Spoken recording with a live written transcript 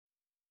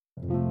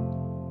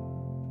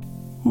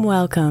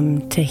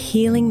Welcome to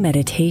Healing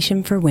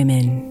Meditation for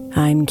Women.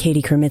 I'm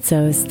Katie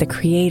Kermitzos, the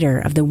creator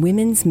of the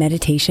Women's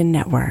Meditation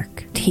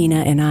Network. Tina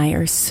and I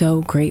are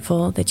so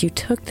grateful that you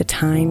took the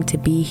time to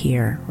be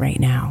here right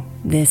now.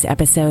 This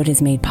episode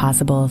is made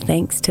possible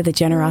thanks to the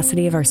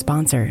generosity of our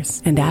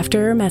sponsors. And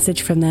after a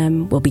message from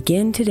them, we'll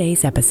begin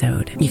today's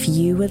episode. If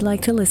you would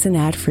like to listen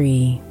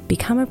ad-free,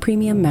 become a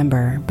premium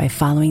member by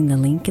following the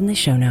link in the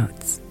show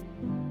notes.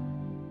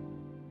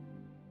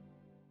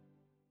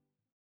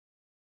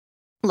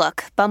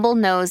 Look, Bumble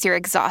knows you're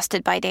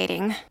exhausted by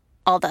dating.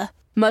 All the,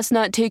 must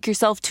not take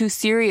yourself too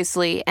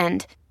seriously,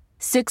 and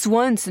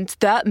 6'1" since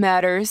that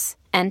matters,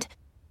 and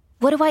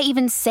what do I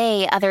even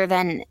say other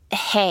than,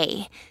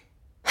 hey?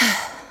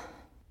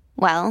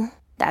 Well,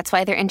 that's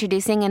why they're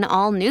introducing an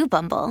all-new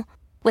Bumble,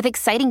 with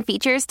exciting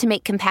features to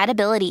make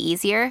compatibility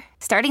easier,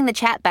 starting the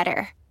chat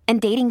better, and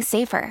dating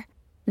safer.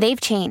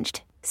 They've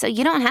changed, so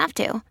you don't have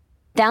to.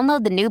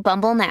 Download the new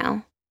Bumble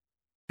now.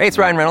 Hey, it's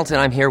Ryan Reynolds,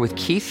 and I'm here with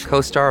Keith,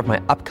 co-star of my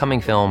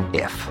upcoming film,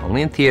 If,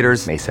 only in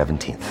theaters May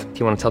 17th. Do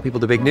you want to tell people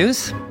the big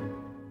news?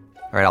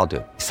 All right, I'll do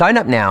it. Sign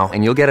up now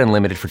and you'll get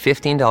unlimited for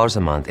 $15 a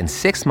month and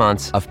 6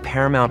 months of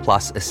Paramount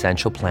Plus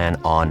Essential Plan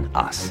on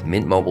us.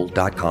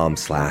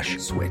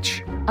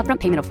 MintMobile.com/switch. Upfront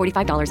payment of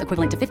 $45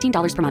 equivalent to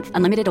 $15 per month.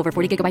 Unlimited over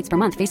 40 gigabytes per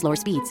month. Face lower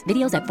speeds.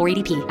 Videos at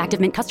 480p.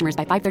 Active Mint customers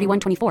by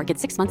 531.24 get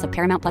 6 months of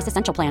Paramount Plus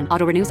Essential Plan.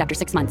 Auto renews after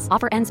 6 months.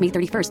 Offer ends May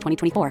 31st,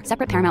 2024.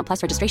 Separate Paramount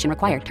Plus registration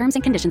required. Terms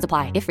and conditions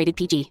apply if rated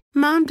PG.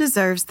 Mom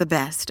deserves the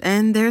best,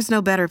 and there's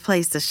no better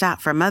place to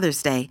shop for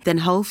Mother's Day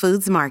than Whole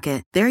Foods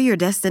Market. They're your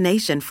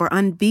destination for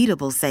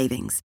unbeatable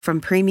savings. From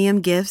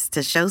premium gifts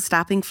to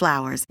show-stopping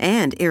flowers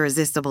and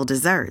irresistible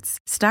desserts.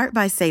 Start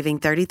by saving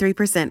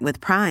 33% with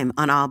Prime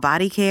on all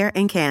body care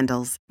and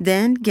candles.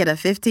 Then get a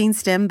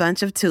 15-stem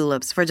bunch of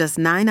tulips for just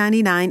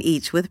 $9.99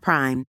 each with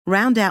Prime.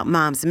 Round out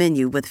Mom's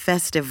menu with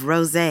festive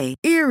rosé,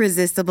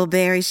 irresistible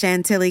berry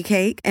chantilly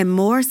cake, and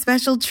more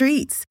special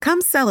treats. Come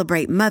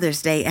celebrate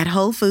Mother's Day at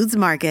Whole Foods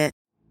Market.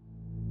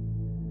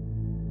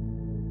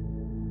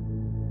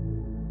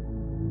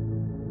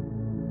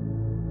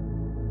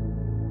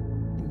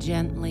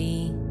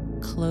 Gently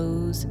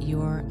close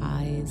your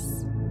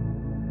eyes.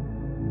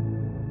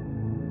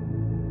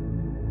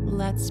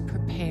 Let's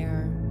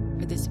prepare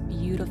for this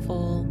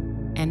beautiful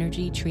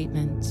energy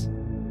treatment,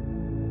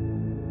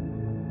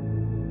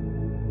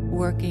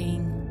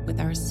 working with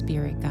our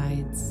spirit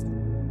guides.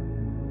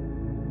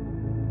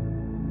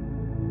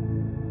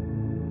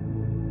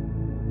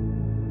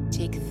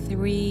 Take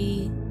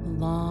 3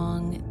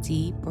 long,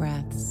 deep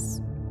breaths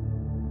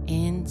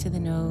into the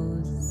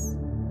nose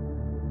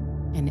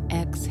and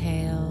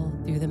exhale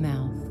through the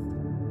mouth.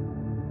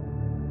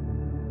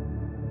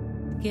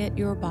 Get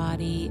your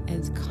body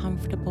as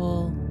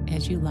comfortable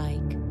as you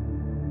like.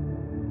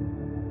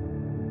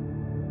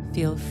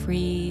 Feel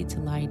free to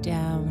lie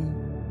down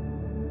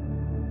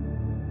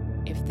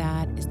if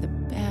that is the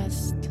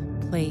best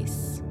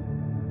place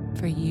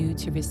for you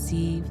to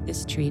receive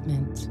this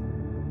treatment.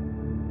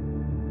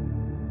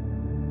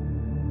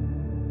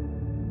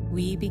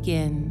 We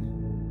begin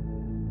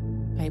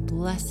by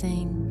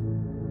blessing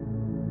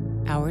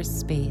our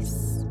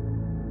space.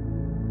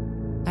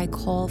 I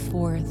call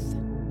forth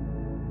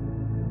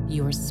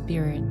your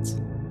spirit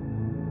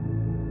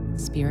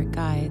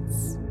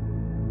guides,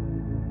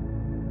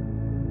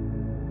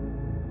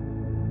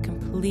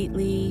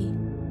 completely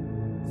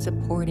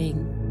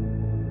supporting,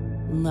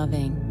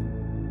 loving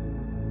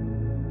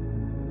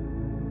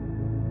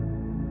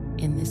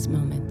in this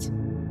moment.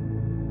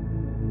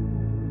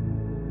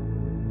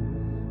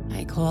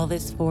 I call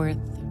this forth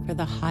for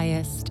the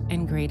highest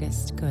and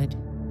greatest good.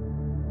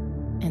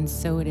 And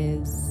so it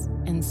is,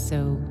 and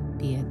so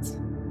be it.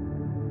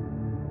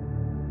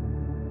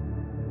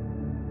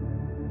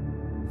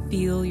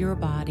 Feel your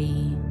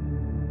body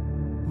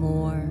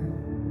more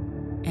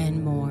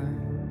and more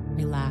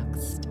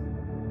relaxed.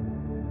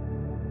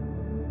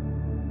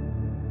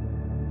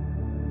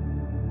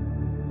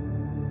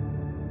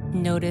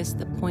 Notice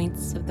the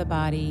points of the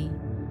body,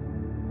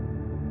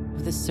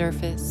 of the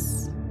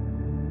surface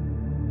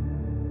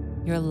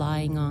you're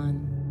lying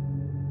on,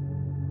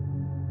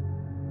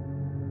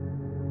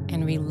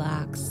 and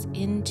relax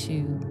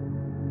into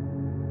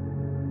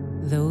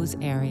those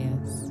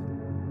areas.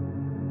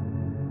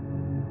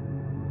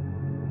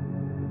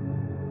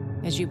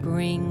 As you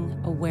bring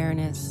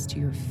awareness to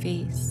your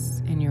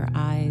face and your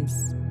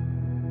eyes,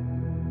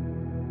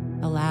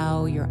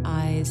 allow your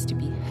eyes to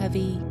be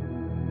heavy,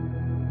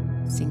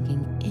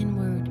 sinking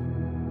inward,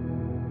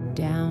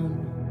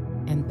 down,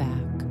 and back.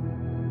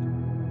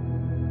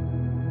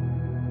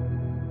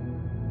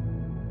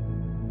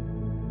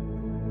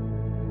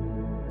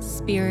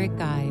 Spirit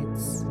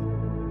guides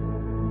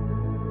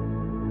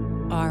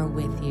are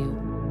with you.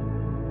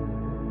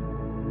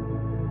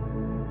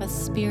 A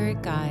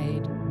spirit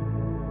guide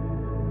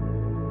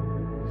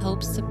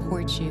helps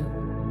support you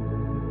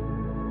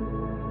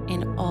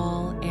in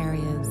all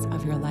areas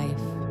of your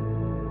life.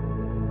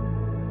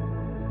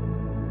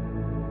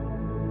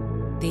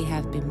 They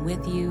have been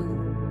with you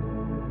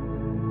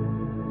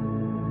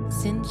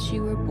since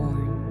you were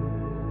born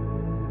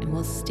and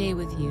will stay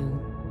with you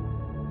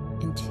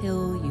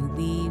until you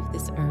leave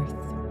this earth.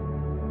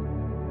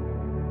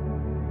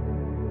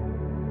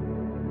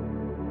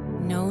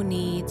 No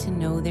need to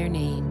know their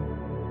name,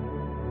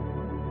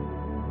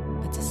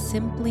 but to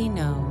simply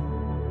know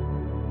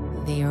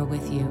they are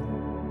with you.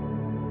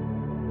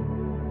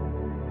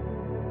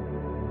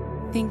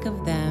 Think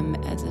of them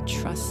as a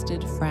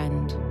trusted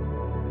friend,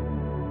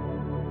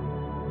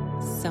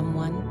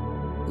 someone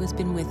who has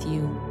been with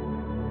you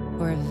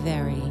for a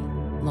very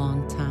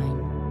long time,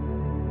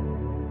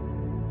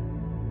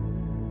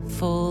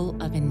 full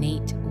of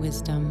innate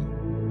wisdom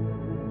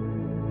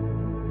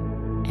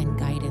and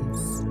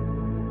guidance,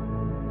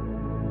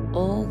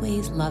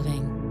 always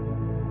loving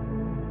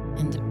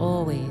and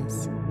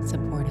always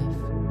supportive.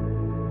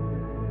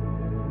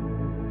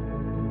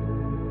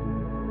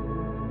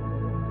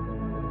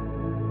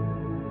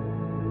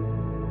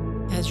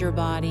 As your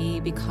body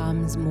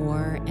becomes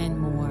more and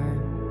more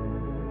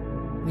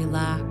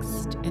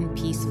relaxed and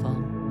peaceful,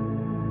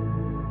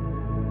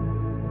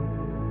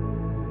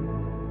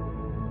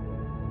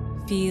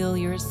 feel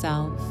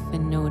yourself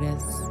and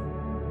notice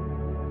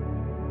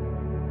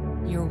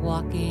you're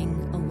walking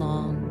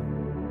along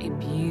a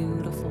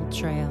beautiful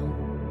trail.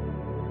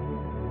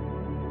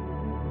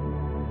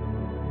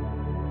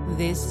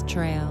 This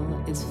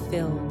trail is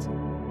filled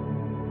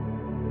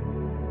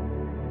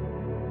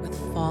with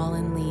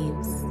fallen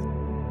leaves.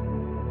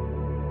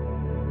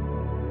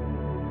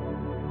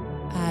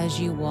 As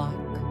you walk,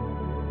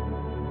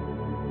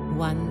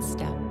 one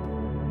step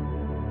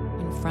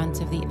in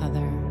front of the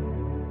other,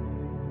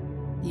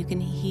 you can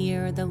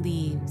hear the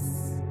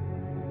leaves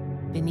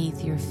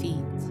beneath your feet.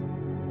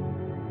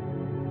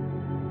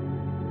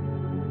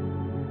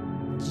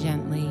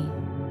 Gently,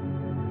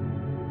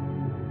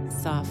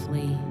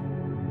 softly,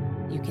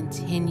 you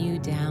continue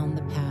down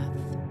the path.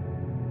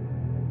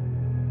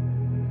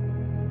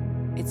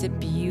 It's a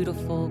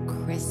beautiful,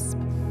 crisp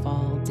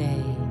fall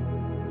day.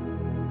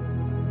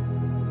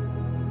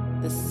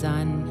 The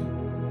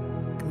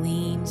sun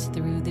gleams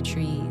through the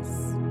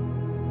trees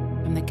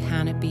from the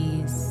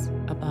canopies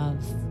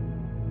above.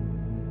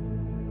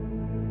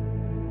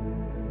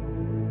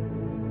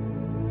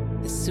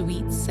 The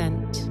sweet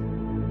scent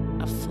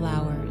of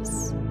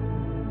flowers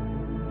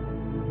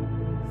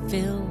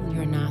fill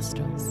your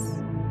nostrils,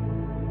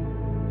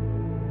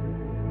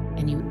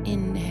 and you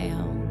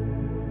inhale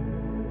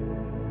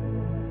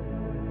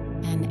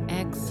and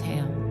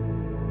exhale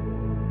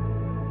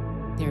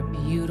their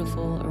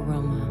beautiful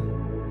aroma.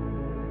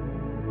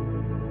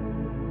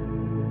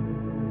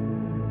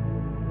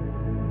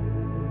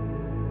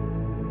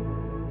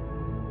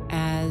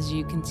 As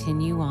you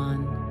continue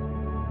on,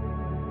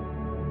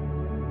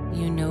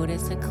 you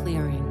notice a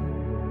clearing,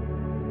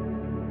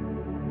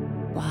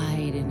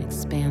 wide and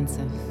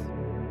expansive,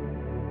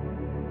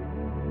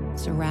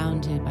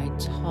 surrounded by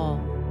tall,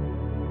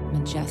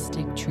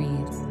 majestic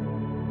trees.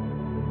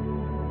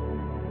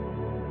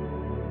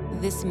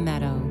 This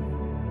meadow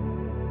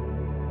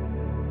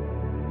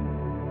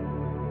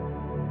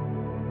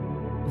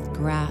with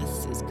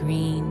grass is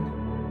green,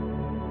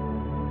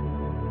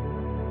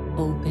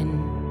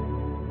 open.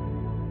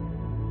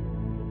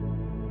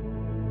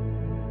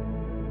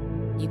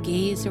 You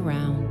gaze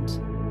around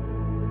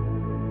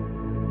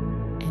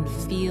and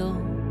feel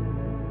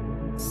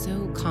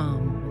so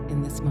calm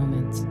in this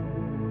moment.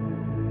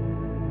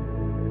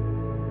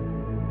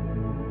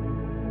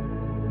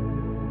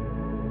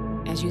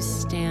 As you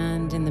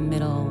stand in the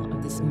middle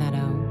of this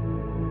meadow,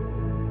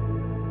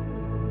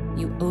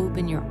 you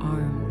open your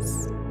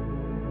arms,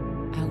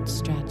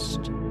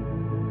 outstretched,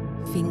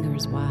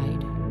 fingers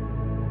wide.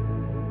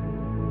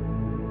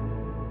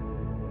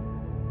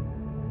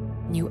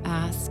 You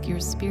ask your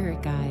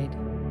spirit guide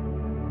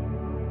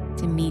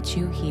to meet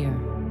you here.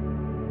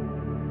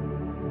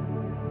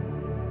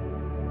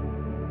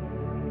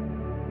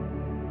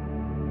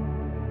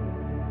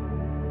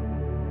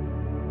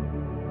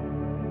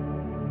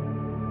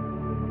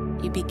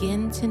 You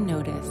begin to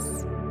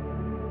notice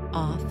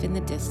off in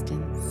the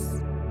distance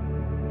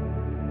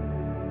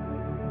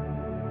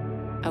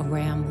a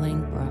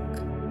rambling brook,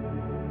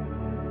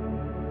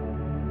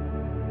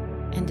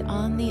 and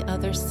on the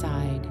other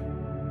side,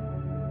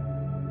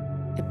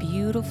 a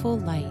beautiful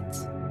light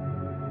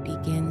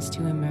begins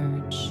to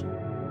emerge.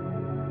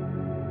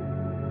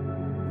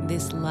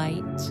 This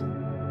light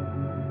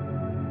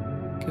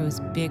grows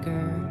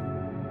bigger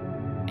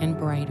and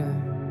brighter,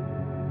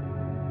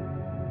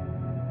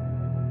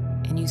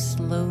 and you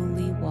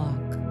slowly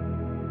walk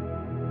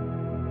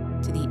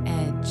to the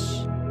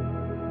edge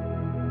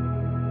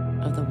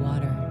of the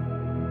water.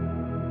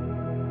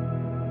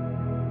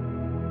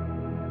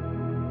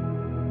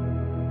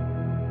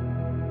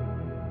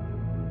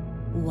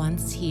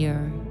 Once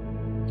here,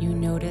 you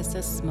notice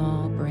a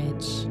small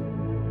bridge.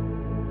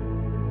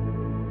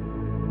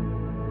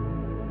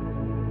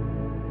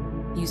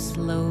 You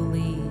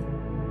slowly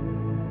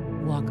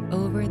walk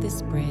over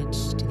this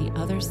bridge to the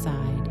other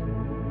side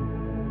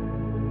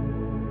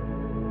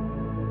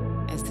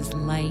as this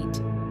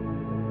light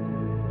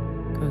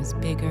grows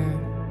bigger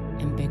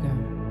and bigger.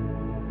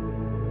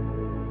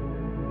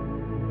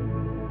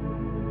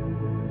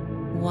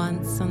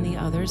 once on the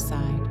other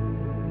side,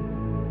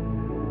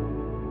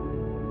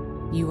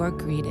 you are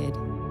greeted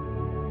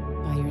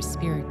by your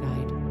spirit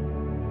guide.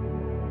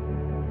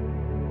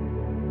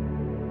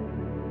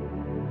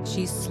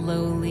 She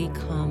slowly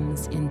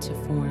comes into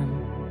form,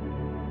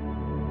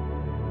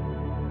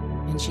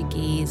 and she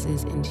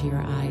gazes into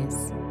your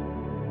eyes.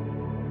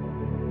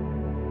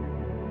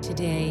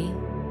 Today,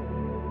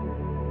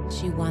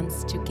 she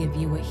wants to give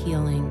you a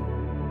healing.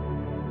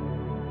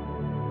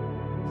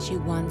 She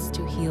wants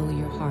to heal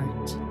your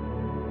heart.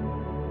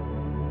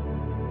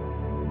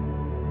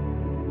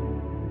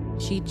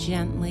 She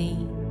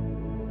gently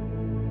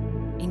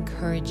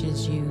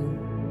encourages you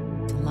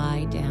to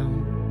lie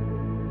down.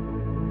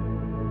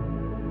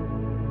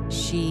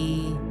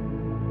 She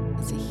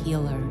is a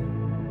healer.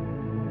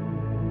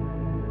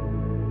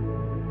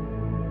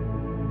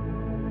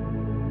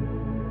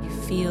 You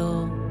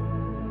feel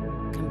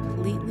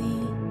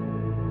completely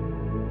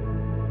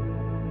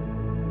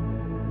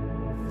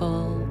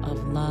full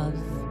of love,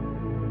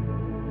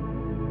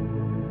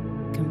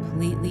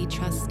 completely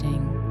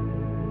trusting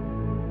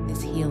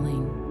this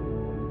healing.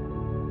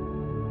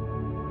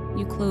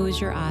 You close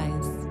your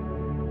eyes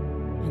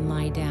and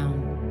lie down,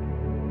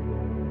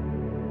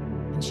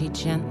 and she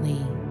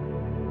gently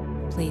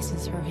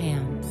places her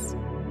hands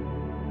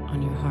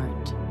on your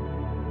heart.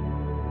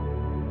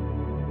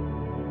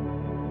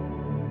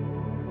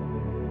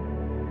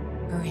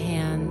 Her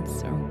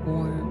hands are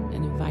warm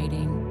and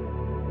inviting.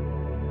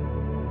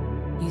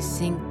 You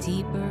sink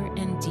deeper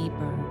and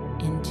deeper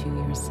into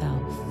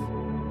yourself.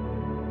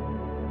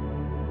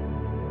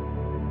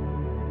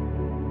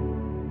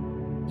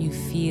 You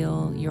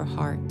feel your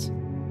heart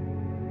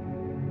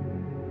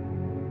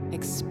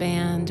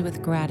expand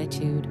with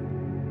gratitude,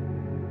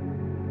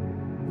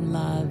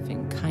 love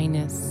and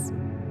kindness,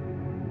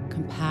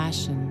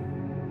 compassion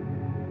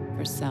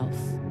for self.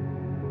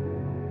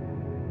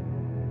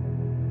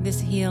 This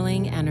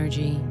healing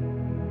energy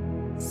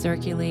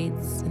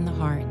circulates in the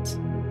heart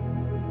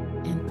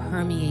and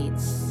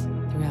permeates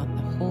throughout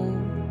the whole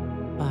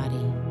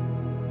body.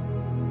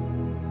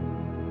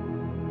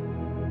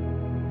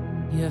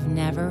 You have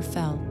never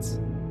felt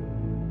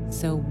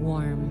so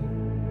warm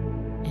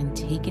and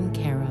taken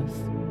care of,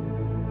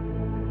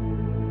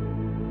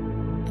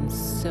 and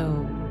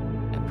so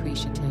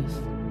appreciative.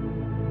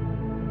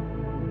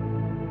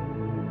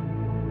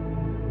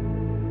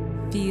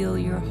 Feel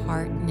your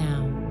heart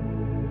now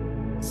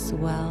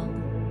swell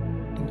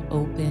and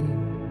open,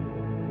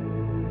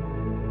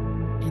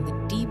 and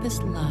the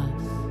deepest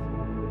love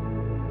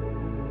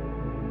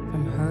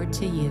from her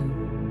to you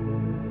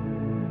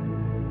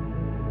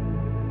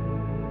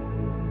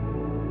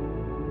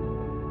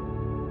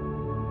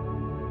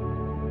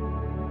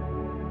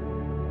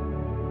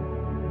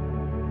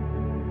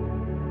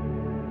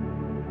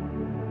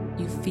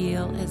you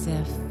feel as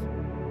if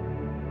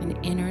an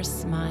inner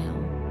smile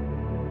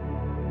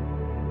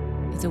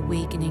is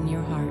awakening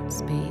your heart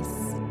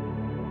space.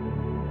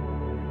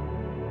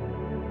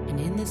 And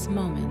in this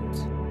moment,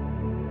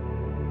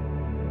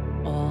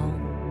 all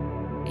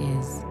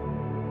is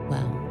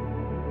well.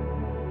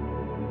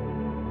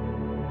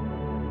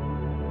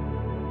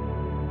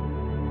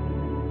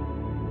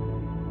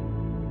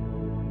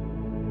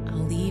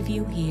 I'll leave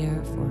you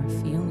here for a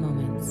few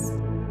moments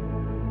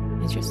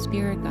as your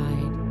spirit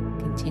guide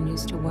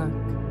continues to work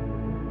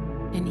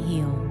and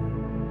heal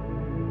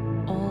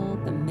all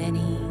the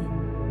many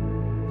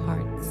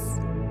parts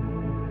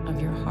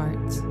of your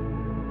heart,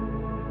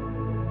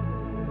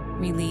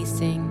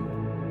 releasing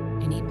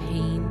any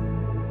pain,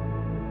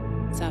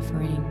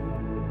 suffering,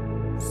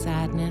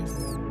 sadness,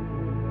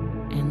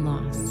 and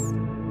loss.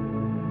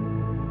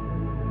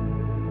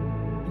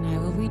 And I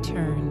will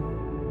return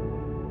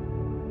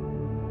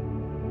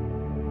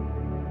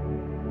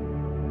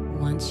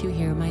once you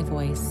hear my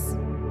voice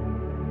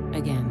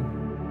again.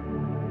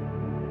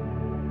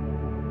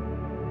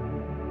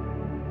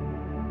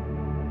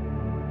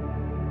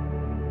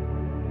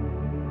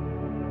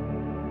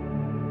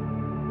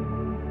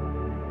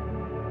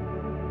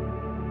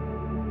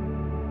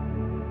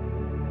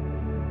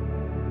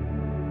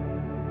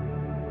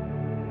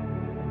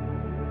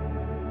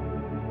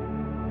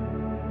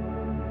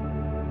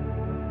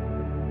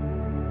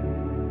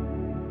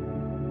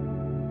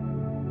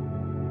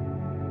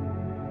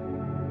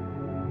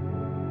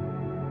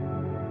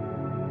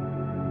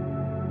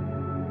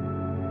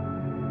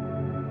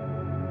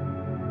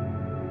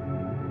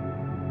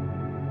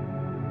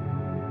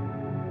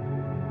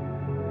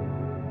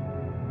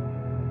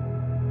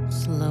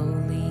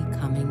 Slowly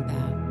coming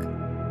back,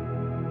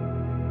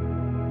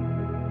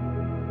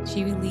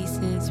 she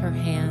releases her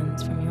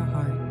hands from your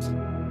heart,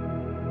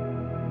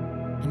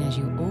 and as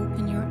you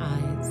open your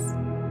eyes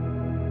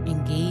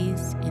and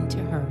gaze into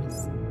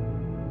hers,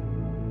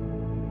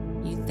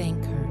 you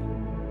thank her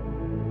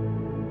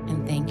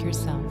and thank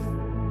yourself.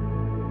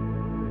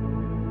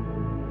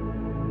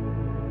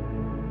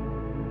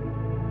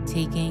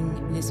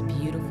 Taking this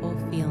beautiful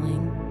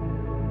feeling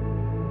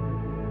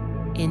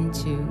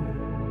into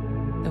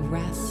the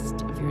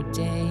rest of your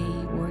day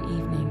or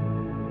evening,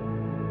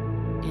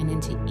 and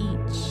into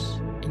each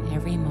in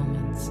every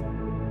moment.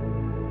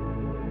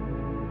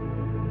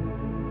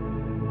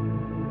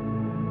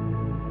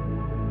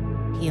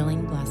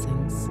 Healing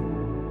blessings.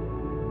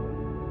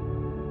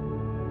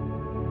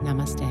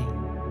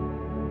 Namaste.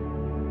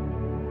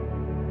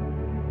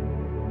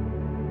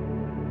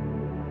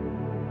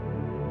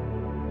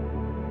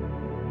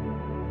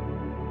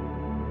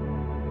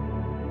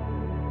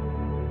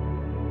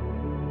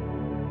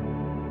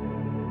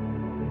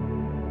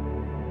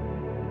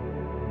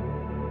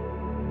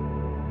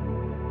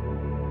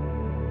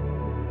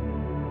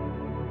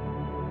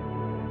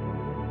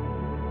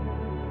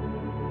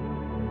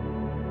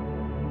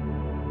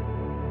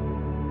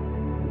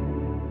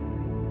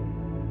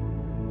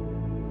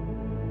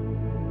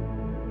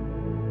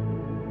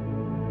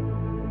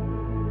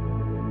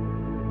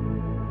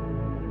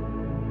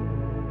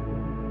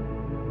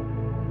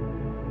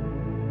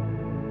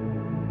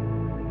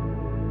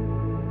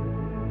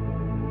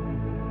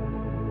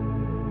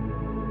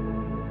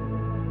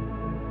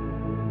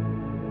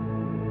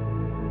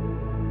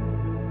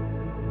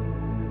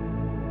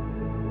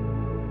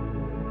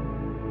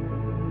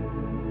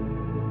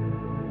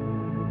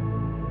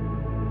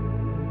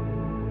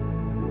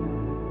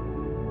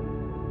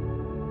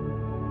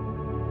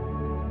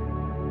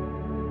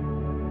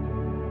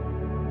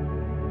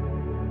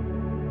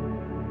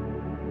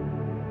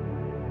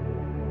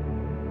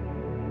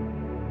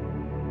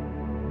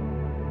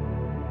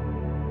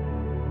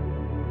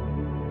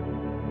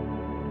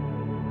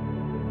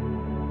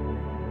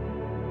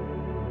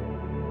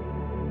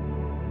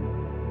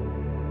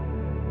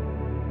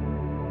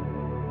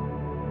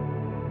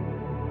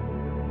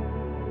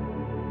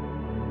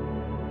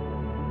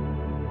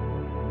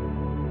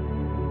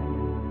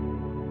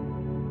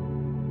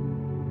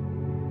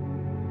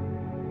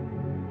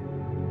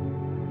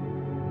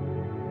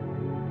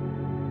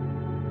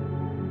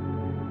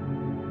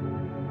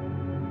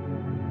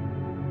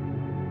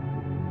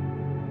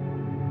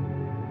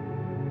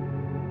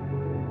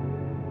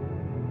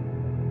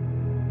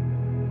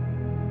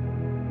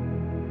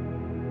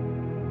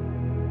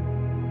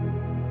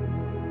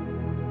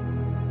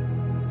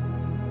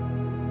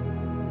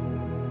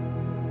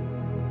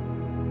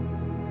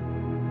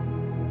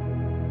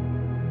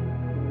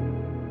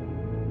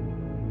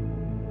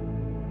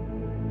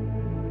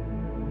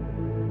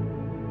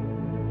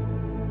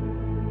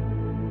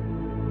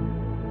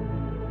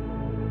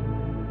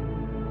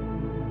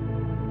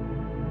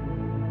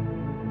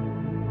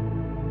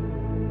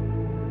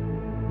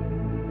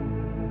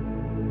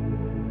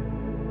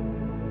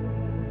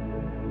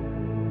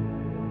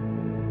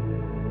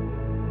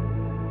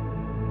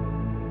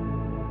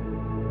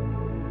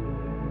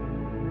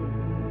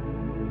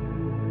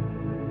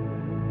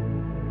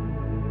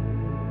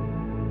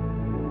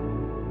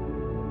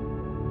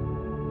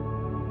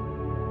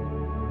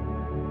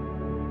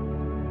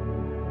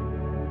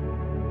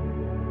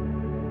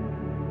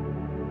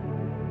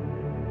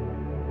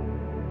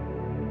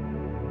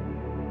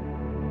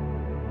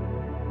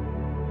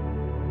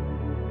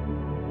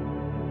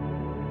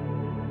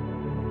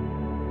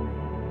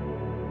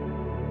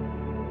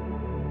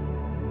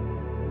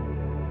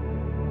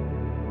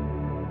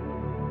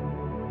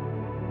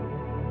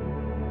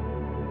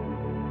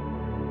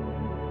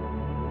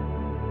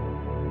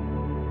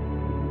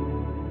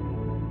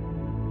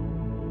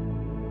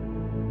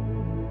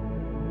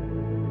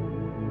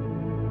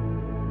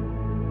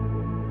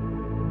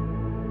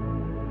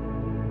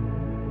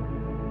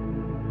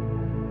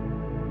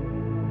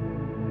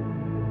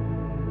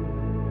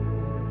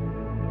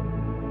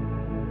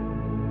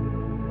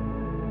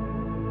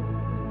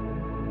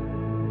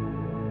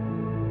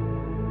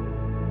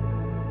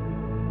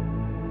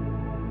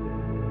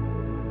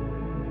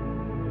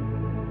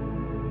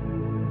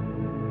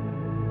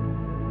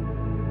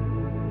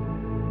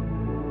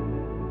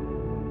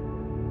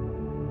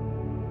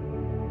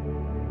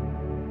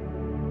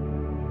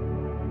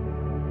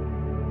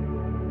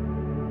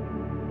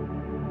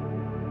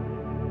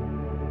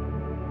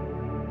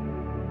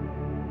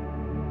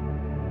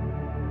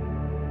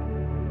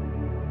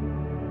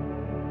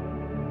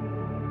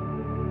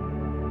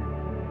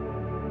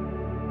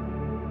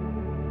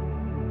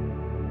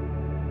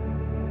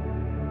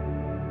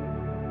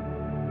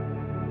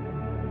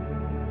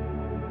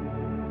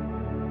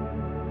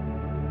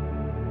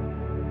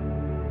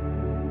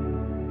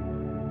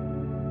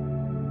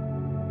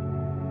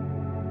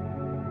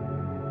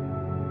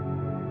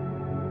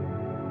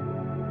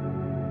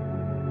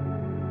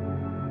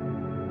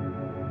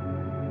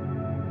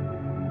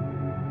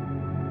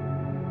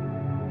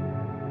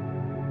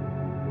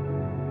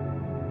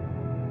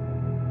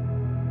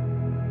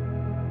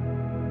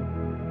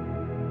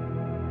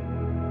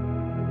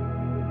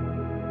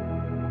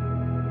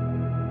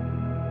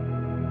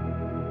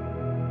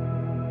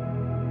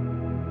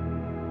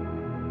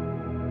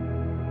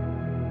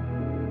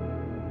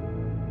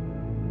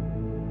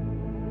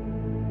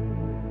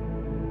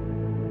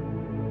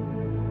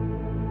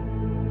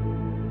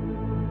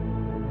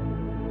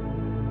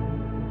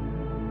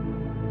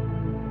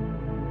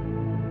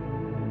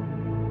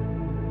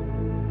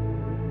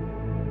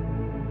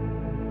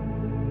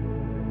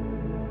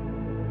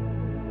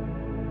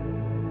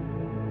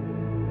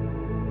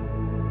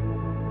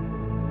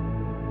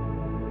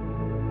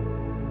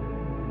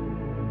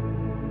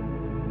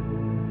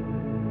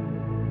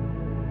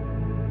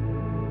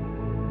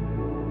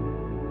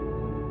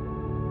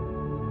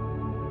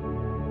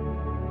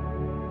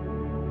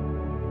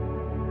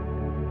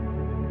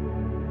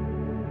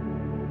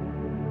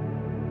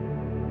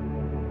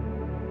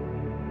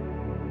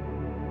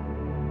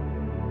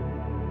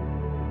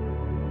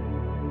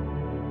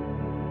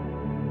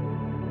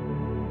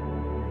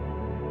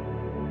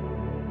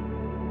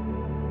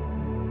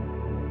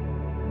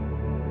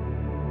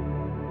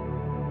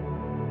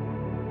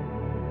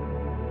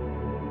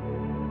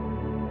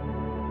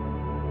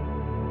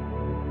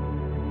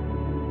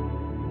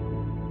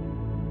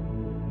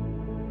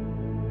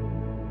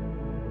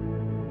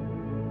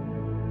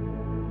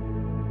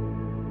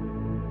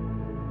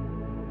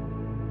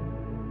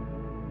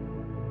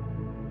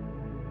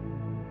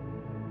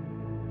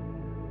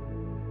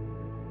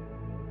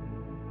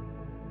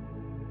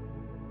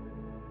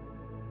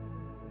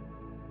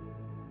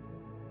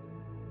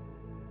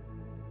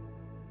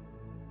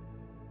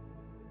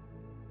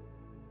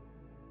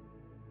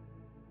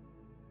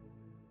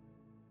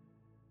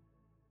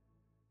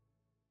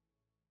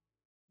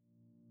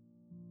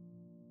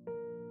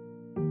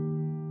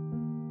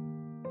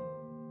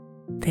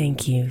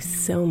 Thank you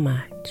so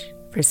much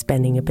for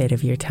spending a bit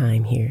of your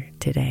time here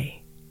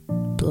today.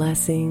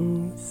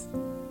 Blessings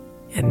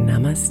and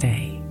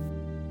namaste.